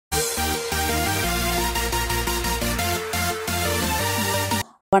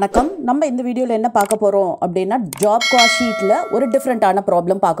வணக்கம் நம்ம இந்த வீடியோல என்ன பார்க்க போறோம் அப்படினா job cost sheetல ஒரு டிஃபரண்டான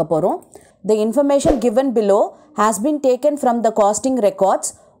problem பார்க்க போறோம். The information given below has been taken from the costing records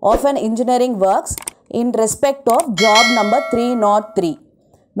of an engineering works in respect of job number 303.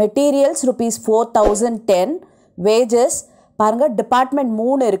 Materials rupees 4010, wages பாருங்க டிபார்ட்மெண்ட்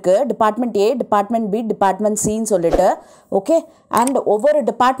 3 இருக்கு. Department A, department B, department C ன்னு சொல்லிட்டு okay and ஒவ்வொரு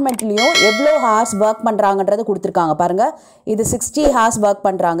டிபார்ட்மெண்ட்லயும் எவ்வளவு hours work பண்றாங்கன்றது கொடுத்திருக்காங்க பாருங்க. இது 60 hours work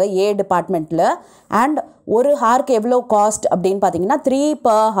பண்றாங்க A டிபார்ட்மெண்ட்ல and ஒரு ஹார்க்கு எவ்வளவு காஸ்ட் அப்படினு பாத்தீங்கன்னா 3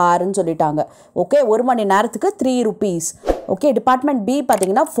 per hour ன்னு சொல்லிட்டாங்க. ஓகே ஒரு மணி நேரத்துக்கு 3 rupees. ஓகே டிபார்ட்மெண்ட் B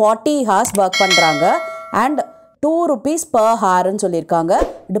பாத்தீங்கன்னா 40 ஹார்ஸ் வர்க் பண்றாங்க and 2 rupees per hour ன்னு சொல்லிருக்காங்க.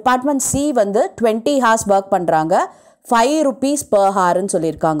 டிபார்ட்மெண்ட் C வந்து 20 ஹார்ஸ் வர்க் பண்றாங்க 5 rupees per hour ன்னு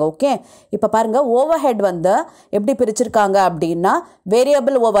சொல்லிருக்காங்க. ஓகே இப்போ பாருங்க ஓவர்ஹெட் வந்து எப்படி பிரிச்சிருக்காங்க அப்படினா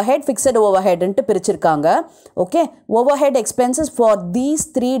வேரியபிள் ஓவர்ஹெட் ஃபிக்ஸ்ட் ஓவர்ஹெட் ன்னு பிரிச்சிருக்காங்க. Okay overhead expenses for these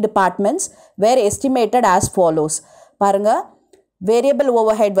 3 departments were estimated as follows. பாருங்க வேரியபிள்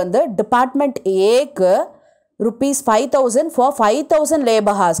ஓவர்ஹெட் வந்து டிபார்ட்மெண்ட் A க்கு rupees 5000 for 5000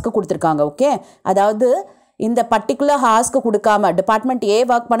 labor hours க்கு கொடுத்திருக்காங்க. ஓகே அதாவது இந்த பர்టిక్యులர் ஹார்ஸ்க்கு கொடுக்காம டிபார்ட்மெண்ட் A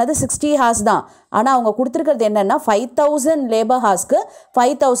வர்க் பண்ணது 60 ஹார்ஸ் தான். ஆனா அவங்க கொடுத்திருக்கிறது என்னன்னா 5000 லேபர் ஹார்ஸ்க்கு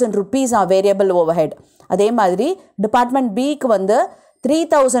 5000 rupees வேரியபிள் ஓவர்ஹெட். அதே மாதிரி டிபார்ட்மெண்ட் B க்கு வந்து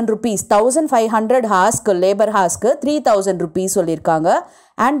 3000 rupees 1500 ஹார்ஸ்க்கு லேபர் ஹார்ஸ்க்கு 3000 rupees சொல்லிருக்காங்க.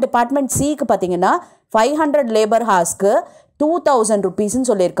 and டிபார்ட்மெண்ட் C க்கு பாத்தீங்கன்னா 500 லேபர் ஹார்ஸ்க்கு 2000 rupees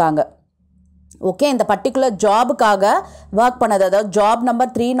ன்னு சொல்லிருக்காங்க. ஓகே இந்த பர்టిక్యులர் ஜாபுக்காக வர்க் பண்ணது அதாவது ஜாப்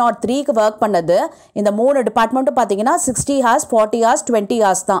நம்பர் 303 க்கு வர்க் பண்ணது இந்த மூணு டிபார்ட்மெண்ட்டும் பாத்தீங்கன்னா 60 ஹார்ஸ் 40 ஹார்ஸ் 20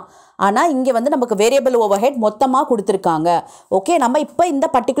 ஹார்ஸ் தான். ஆனா இங்க வந்து நமக்கு வேரியபிள் ஓவர்ஹெட் மொத்தமா கொடுத்திருக்காங்க. ஓகே நம்ம இப்போ இந்த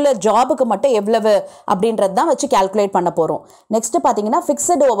பர்టిక్యులர் ஜாபுக்கு மட்டும் எவ்வளவு அப்படின்றது தான் வச்சு கால்குலேட் பண்ண போறோம். நெக்ஸ்ட் பாத்தீங்கன்னா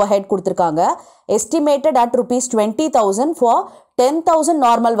ஃபிக்ஸ்ட் ஓவர்ஹெட் கொடுத்திருக்காங்க. Estimated at rupees 20000 for 10,000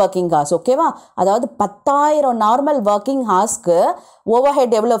 normal working hours. ஓகேவா அதாவது 10000 நார்மல் வர்க்கிங் ஹார்ஸ்க்கு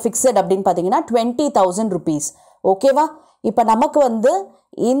ஓவர்ஹெட் எவ்வளவு ஃபிக்ஸ்ட் அப்படினு பாத்தீங்கன்னா 20,000 rupees. ஓகேவா இப்போ நமக்கு வந்து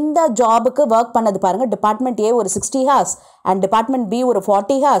இந்த ஜாபுக்கு வர்க் பண்ணது பாருங்க டிபார்ட்மெண்ட் A ஒரு 60 ஹார்ஸ் and டிபார்ட்மெண்ட் B ஒரு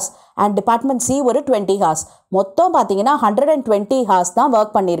 40 ஹார்ஸ் and டிபார்ட்மெண்ட் C ஒரு 20 ஹார்ஸ். மொத்தம் பாத்தீங்கன்னா 120 ஹார்ஸ் தான்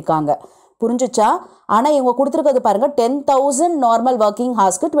வர்க் பண்ணிருக்காங்க. புரிஞ்சுச்சா? ஆனா இவங்க கொடுத்திருக்கிறது பாருங்க 10000 நார்மல் வர்க்கிங்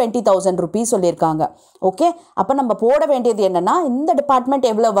ஹார்ஸ்க்கு 20,000 rupees சொல்லிருக்காங்க. ஓகே அப்ப நம்ம போட வேண்டியது என்னன்னா இந்த டிபார்ட்மெண்ட்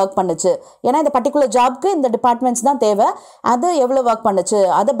எவ்வளவு வர்க் பண்ணுச்சு ஏன்னா இந்த பர்టిక్యులர் ஜாப்க்கு இந்த டிபார்ட்மெண்ட்ஸ் தான் தேவை. அது எவ்வளவு வர்க் பண்ணுச்சு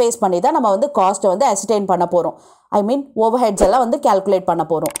அதை பேஸ் பண்ணி தான் நம்ம வந்து காஸ்ட் வந்து அசர்டைன் பண்ண போறோம். I mean overheads எல்லாம் வந்து calculate பண்ண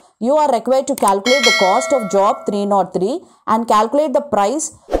போறோம். You are required to calculate the cost of job 303 and calculate the price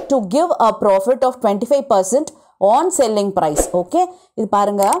to give a profit of 25% on selling price. Okay இது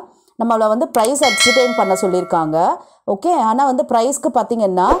பாருங்க நம்மள வந்து price ascertain பண்ண சொல்லிருக்காங்க. ஓகே ஆனா வந்து priceக்கு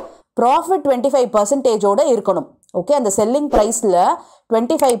பாத்தீங்கன்னா profit 25% ஓட இருக்கணும். ஓகே அந்த selling priceல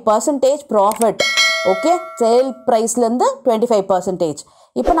 25% profit. ஓகே sale priceல இருந்து 25%.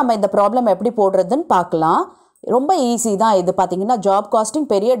 இப்போ நம்ம இந்த problem எப்படி போடுறதுன்னு பார்க்கலாம். ரொம்ப ஈஸி தான் இது பாத்தீங்கன்னா ஜாப் காஸ்டிங்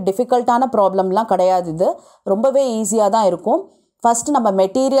பெரிய டிஃபிகல்ட்டான ப்ராப்ளம்லாம் கிடையாது. இது ரொம்பவே ஈஸியா தான் இருக்கும். ஃபர்ஸ்ட் நம்ம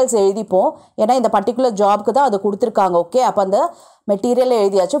மெட்டீரியல்ஸ் எழுதிப்போம் ஏன்னா இந்த பர்టిక్యులர் ஜாப்க்கு தான் அது கொடுத்திருக்காங்க. ஓகே அப்ப அந்த மெட்டீரியல்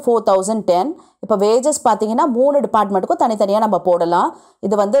எழுதியாச்சு 4010. இப்போ வேஜஸ் பாத்தீங்கன்னா மூணு டிபார்ட்மெண்ட்டுக்கும் தனித்தனியா நம்ம போடலாம்.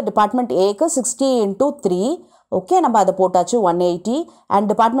 இது வந்து டிபார்ட்மெண்ட் A க்கு 60 into 3. ஓகே நம்ம அதை போட்டாச்சு 180 and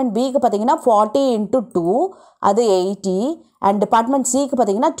டிபார்ட்மெண்ட் B க்கு பாத்தீங்கன்னா 40 into 2 அது 80 and டிபார்ட்மெண்ட் C க்கு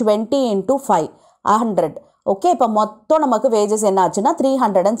பாத்தீங்கன்னா 20 into 5 100. ஓகே இப்போ மொத்தம் நமக்கு வேஜஸ் என்ன ஆச்சுன்னா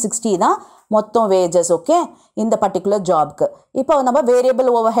 360 தான் மொத்தம் வேஜஸ். ஓகே இந்த பர்టిక్యులர் ஜாப்க்கு இப்போ நம்ம வேரியபிள்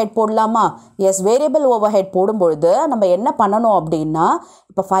ஓவர்ஹெட் போடலாமா? எஸ் வேரியபிள் ஓவர்ஹெட் போடும்பொழுது நம்ம என்ன பண்ணணும் அப்படின்னா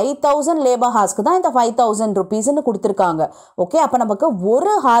இப்போ 5000 லேபர் ஹார்ஸ்க்கு தான் இந்த 5000 rupeesன்னு கொடுத்திருக்காங்க. ஓகே அப்ப நமக்கு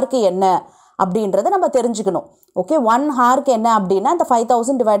ஒரு ஹார்க்கு என்ன அப்படின்றத நம்ம தெரிஞ்சுக்கணும். ஓகே 1 ஹார்க்கு என்ன அப்படின்னா இந்த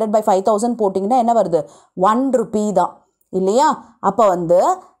 5000 divided by 5000 போட்டிங்கன்னா என்ன வருது 1 rupee தான் இல்லையா? அப்ப வந்து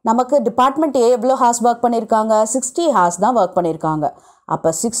நமக்கு டிபார்ட்மெண்ட் A எவ்வளவு ஹார்ஸ் வர்க் பண்ணிருக்காங்க 60 ஹார்ஸ் தான் வர்க் பண்ணிருக்காங்க.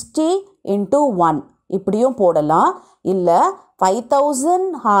 அப்ப 60 into 1 இப்படியும் போடலாம். இல்ல 5000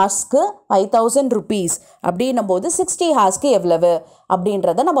 ஹார்ஸ்க்கு 5000 rupees அப்படினும்போது 60 ஹார்ஸ்க்கு எவ்வளவு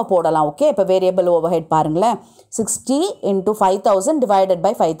அப்படின்றத நம்ம போடலாம். ஓகே இப்போ வேரியபிள் ஓவர்ஹெட் பாருங்களேன் 60 into 5000 divided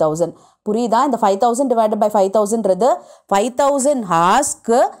by 5000 புரியுதா? இந்த 5000 divided by 5000ன்றது 5000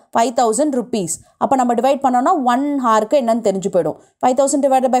 ஹார்ஸ்க்கு 5000 rupees. அப்ப நம்ம டிவைட் பண்ணோம்னா 1 ஹார்க்கு என்னன்னு தெரிஞ்சு போய்டும். 5000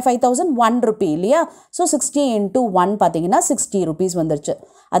 divided by 5000 1 rupee இல்லையா? சோ 60 into 1 பாத்தீங்கன்னா 60 rupees வந்துருச்சு.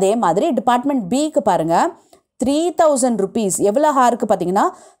 அதே மாதிரி டிபார்ட்மெண்ட் B க்கு பாருங்க 3000 rupees எவ்வளவு ஹார்க்கு பாத்தீங்கன்னா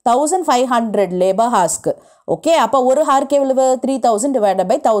 1500 லேபர் ஹார்ஸ்க்கு. ஓகே அப்ப ஒரு ஹார்க்கு எவ்வளவு 3000 divided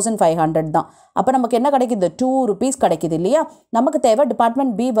by 1500 தான். அப்ப நமக்கு என்ன கிடைக்குது 2 rupees கிடைக்குது இல்லையா? நமக்கு தேவை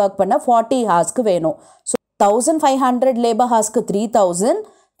டிபார்ட்மெண்ட் B வர்க் பண்ண 40 ஹார்ஸ்க்கு வேணும். 1500 labor hours 3000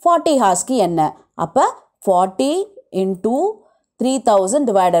 40 ஹார்ஸ்க்கு என்ன அப்போ 40 into 3000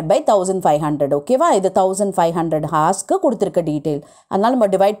 divided by 1500 ஓகேவா இது 1500 ஹார்ஸ்க்கு கொடுத்துருக்க டீட்டெயில் அதனால் நம்ம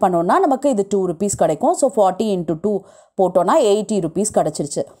டிவைட் பண்ணோம்னா நமக்கு இது 2 rupees கிடைக்கும் ஸோ 40 into 2 போட்டோன்னா 80 rupees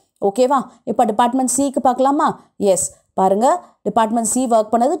கிடச்சிருச்சு ஓகேவா இப்போ டிபார்ட்மெண்ட் சிக்கு பார்க்கலாமா எஸ் பாருங்கள் டிபார்ட்மெண்ட் சி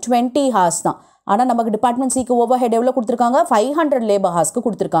ஒர்க் பண்ணது 20 ஹார்ஸ் தான் ஆனால் நமக்கு டிபார்ட்மெண்ட் சிக்கு ஓவர் ஹெட் எவ்வளோ கொடுத்துருக்காங்க 500 லேபர் ஹார்ஸ்க்கு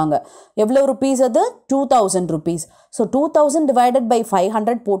கொடுத்துருக்காங்க எவ்வளோ ருபீஸ் அது 2000 rupees ஸோ 2000 divided by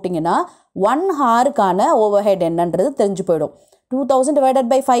 500 போட்டிங்கன்னா 1 ஹாருக்கான ஓவர் ஹெட் என்னன்றது தெரிஞ்சு போயிடும் 2000 divided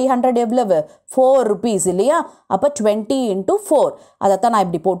by 500 எவ்வளவு 4 rupees இல்லையா அப்போ 20 into 4 அதைத்தான் நான்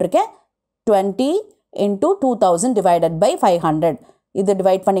இப்படி போட்டிருக்கேன் 20 into 2000 divided by 500 இது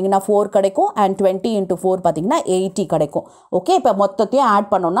டிவைட் பண்ணிங்கன்னா 4 கிடைக்கும் அண்ட் 20 into 4 பார்த்தீங்கன்னா 80 கிடைக்கும் ஓகே இப்போ மொத்தத்தையும் ஆட்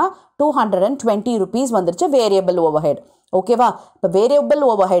பண்ணோன்னா 220 rupees வந்துருச்சு வேரியபிள் ஓவர் ஹெட் ஓகேவா இப்போ வேரியபிள்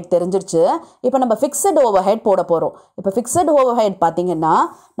ஓவர் ஹெட் தெரிஞ்சிருச்சு இப்போ நம்ம ஃபிக்ஸட் ஓவர் ஹெட் போட போகிறோம் இப்போ ஃபிக்ஸட் ஓவர் ஹெட் பார்த்தீங்கன்னா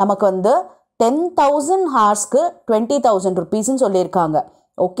நமக்கு வந்து 10,000 ஹார்ஸ்க்கு 20,000 rupeesன்னு சொல்லியிருக்காங்க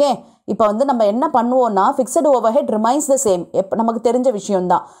ஓகே இப்போ வந்து நம்ம என்ன பண்ணுவோம்னா fixed over head remains the same நமக்கு தெரிஞ்ச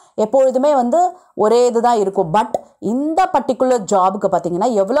விஷயம்தான் எப்பொழுதுமே வந்து ஒரே இதுதான் இருக்கும் பட் இந்த பர்டிகுலர் ஜாபுக்கு பார்த்தீங்கன்னா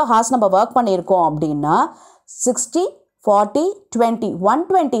எவ்வளோ ஹார்ஸ் நம்ம ஒர்க் பண்ணியிருக்கோம் அப்படின்னா 60 40 20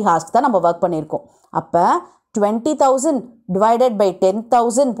 120 ஹார்ஸ்க்கு தான் நம்ம ஒர்க் பண்ணியிருக்கோம் அப்போ 20,000 divided by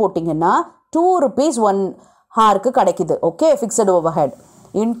 10,000 போட்டிங்கன்னா 2 rupees 1 ஹாருக்கு கிடைக்குது okay fixed over head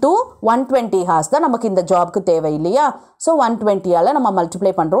into 120 hours தான் நமக்கு இந்த ஜாப்க்கு தேவை இல்லையா ஸோ 120ஆல் நம்ம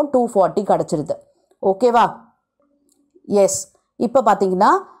மல்டிப்ளை பண்ணுறோம் 240 கிடச்சிருது ஓகேவா எஸ் இப்போ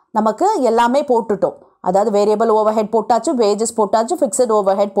பார்த்தீங்கன்னா நமக்கு எல்லாமே போட்டுட்டோம் அதாவது வேரியபிள் ஓவர் ஹெட் போட்டாச்சு வேஜஸ் போட்டாச்சு ஃபிக்ஸட்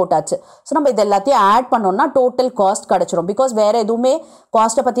ஓவர் ஹெட் போட்டாச்சு ஸோ நம்ம இது எல்லாத்தையும் ஆட் பண்ணோம்னா டோட்டல் காஸ்ட் கிடச்சிரும் பிகாஸ் வேறு எதுவுமே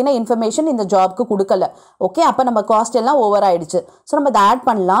காஸ்ட்டை பற்றின இன்ஃபர்மேஷன் இந்த ஜாப்க்கு கொடுக்கல ஓகே அப்போ நம்ம காஸ்ட் எல்லாம் ஓவர் ஆகிடுச்சு ஸோ நம்ம இதை ஆட்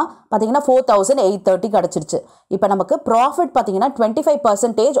பண்ணலாம் பார்த்தீங்கன்னா 4,830 கிடச்சிருச்சு இப்போ நமக்கு ப்ராஃபிட் பார்த்தீங்கன்னா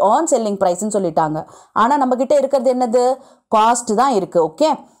 25% ஆன் செல்லிங் ப்ரைஸ்ன்னு சொல்லிட்டாங்க ஆனால் நம்மக்கிட்ட இருக்கிறது என்னது காஸ்ட் தான் இருக்குது ஓகே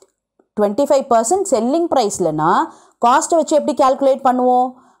 25% செல்லிங் ப்ரைஸ்லனா காஸ்ட்டை வச்சு எப்படி கால்குலேட் பண்ணுவோம்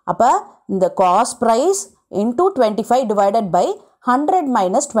அப்போ இந்த cost price into 25 divided by 100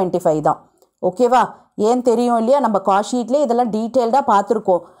 minus 25 தான் ஓகேவா ஏன் தெரியும் இல்லையா நம்ம காஸ்ட் ஷீட்லேயே இதெல்லாம் டீட்டெயில்டாக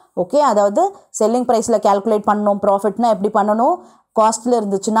பார்த்துருக்கோம் ஓகே அதாவது செல்லிங் ப்ரைஸில் கால்குலேட் பண்ணணும் ப்ராஃபிட்னா எப்படி பண்ணணும் காஸ்ட்டில்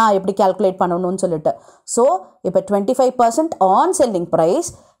இருந்துச்சுன்னா எப்படி கால்குலேட் பண்ணணும்னு சொல்லிட்டு ஸோ இப்போ 25% ஆன் செல்லிங் ப்ரைஸ்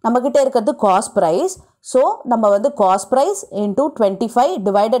நம்மக்கிட்ட இருக்கிறது காஸ்ட் ப்ரைஸ் ஸோ நம்ம வந்து cost price into 25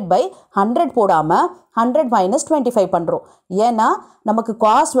 divided by 100 போடாமல் 100 minus 25 பண்ணுறோம் ஏன்னா நமக்கு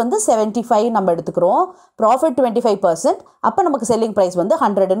காஸ்ட் வந்து 75 நம்ம எடுத்துக்கிறோம் ப்ராஃபிட் 25% அப்போ நமக்கு செல்லிங் ப்ரைஸ் வந்து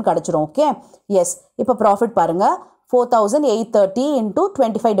 100ன்னு கிடச்சிரும் ஓகே எஸ் இப்போ ப்ராஃபிட் பாருங்கள் 4,830 into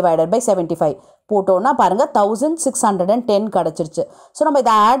 25 divided by 75 போட்டோன்னா பாருங்கள் 1,610 கிடச்சிருச்சு ஸோ நம்ம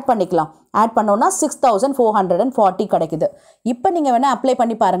இதை ஆட் பண்ணிக்கலாம் ஆட் பண்ணோன்னா 6,440 கிடைக்குது இப்போ நீங்கள் வேணால் அப்ளை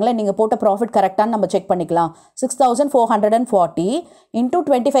பண்ணி பாருங்களேன் நீங்கள் போட்ட ப்ராஃபிட் கரெக்டானு நம்ம செக் பண்ணிக்கலாம் 6,440 into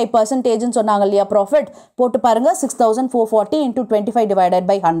 25%ன்னு சொன்னாங்க இல்லையா ப்ராஃபிட் போட்டு பாருங்கள் 6,440 into 25 divided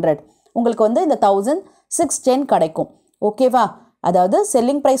by 100 உங்களுக்கு வந்து இந்த 1,610 கிடைக்கும் ஓகேவா அதாவது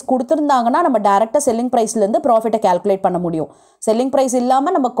செல்லிங் ப்ரைஸ் கொடுத்துருந்தாங்கன்னா நம்ம டேரெக்டாக செல்லிங் ப்ரைஸ்லேருந்து ப்ராஃபிட்டை கால்குலேட் பண்ண முடியும் செல்லிங் ப்ரைஸ்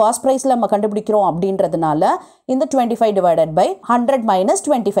இல்லாமல் நம்ம காஸ்ட் ப்ரைஸில் நம்ம கண்டுபிடிக்கிறோம் அப்படின்றதுனால இந்த 25 டிவைடட் பை 100 minus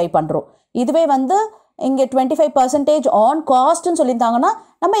 25 பண்ணுறோம் இதுவே வந்து இங்கே 25% ஆன் காஸ்ட்னு சொல்லியிருந்தாங்கன்னா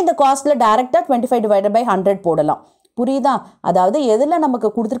நம்ம இந்த காஸ்ட்டில் டேரெக்டாக 25 டிவைடட் பை 100 போடலாம் புரியுதா அதாவது எதில்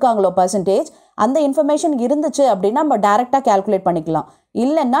நமக்கு கொடுத்துருக்காங்களோ பர்சன்டேஜ் அந்த இன்ஃபர்மேஷன் இருந்துச்சு அப்படின்னா நம்ம டேரெக்டாக கால்குலேட் பண்ணிக்கலாம்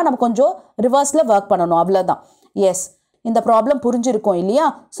இல்லைன்னா நம்ம கொஞ்சம் ரிவர்ஸில் ஒர்க் பண்ணணும் அவ்வளோதான் எஸ் இந்த ப்ராப்ளம் புரிஞ்சிருக்கும் இல்லையா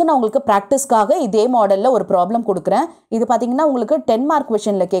ஸோ நான் உங்களுக்கு ப்ராக்டிஸ்க்காக இதே மாடலில் ஒரு ப்ராப்ளம் கொடுக்குறேன் இது பார்த்தீங்கன்னா உங்களுக்கு 10 மார்க்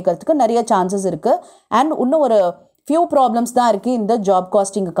கொஷனில் கேட்கறதுக்கு நிறைய சான்சஸ் இருக்குது அண்ட் இன்னும் ஒரு ஃபியூ ப்ராப்ளம்ஸ் தான் இருக்குது இந்த ஜாப்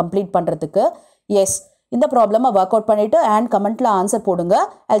காஸ்டிங் கம்ப்ளீட் பண்ணுறதுக்கு எஸ் இந்த ப்ராப்ளமை ஒர்க் அவுட் பண்ணிவிட்டு அண்ட் கமெண்ட்டில் ஆன்சர் போடுங்க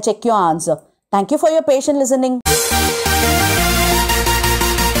ஐ check your answer thank you for your patient listening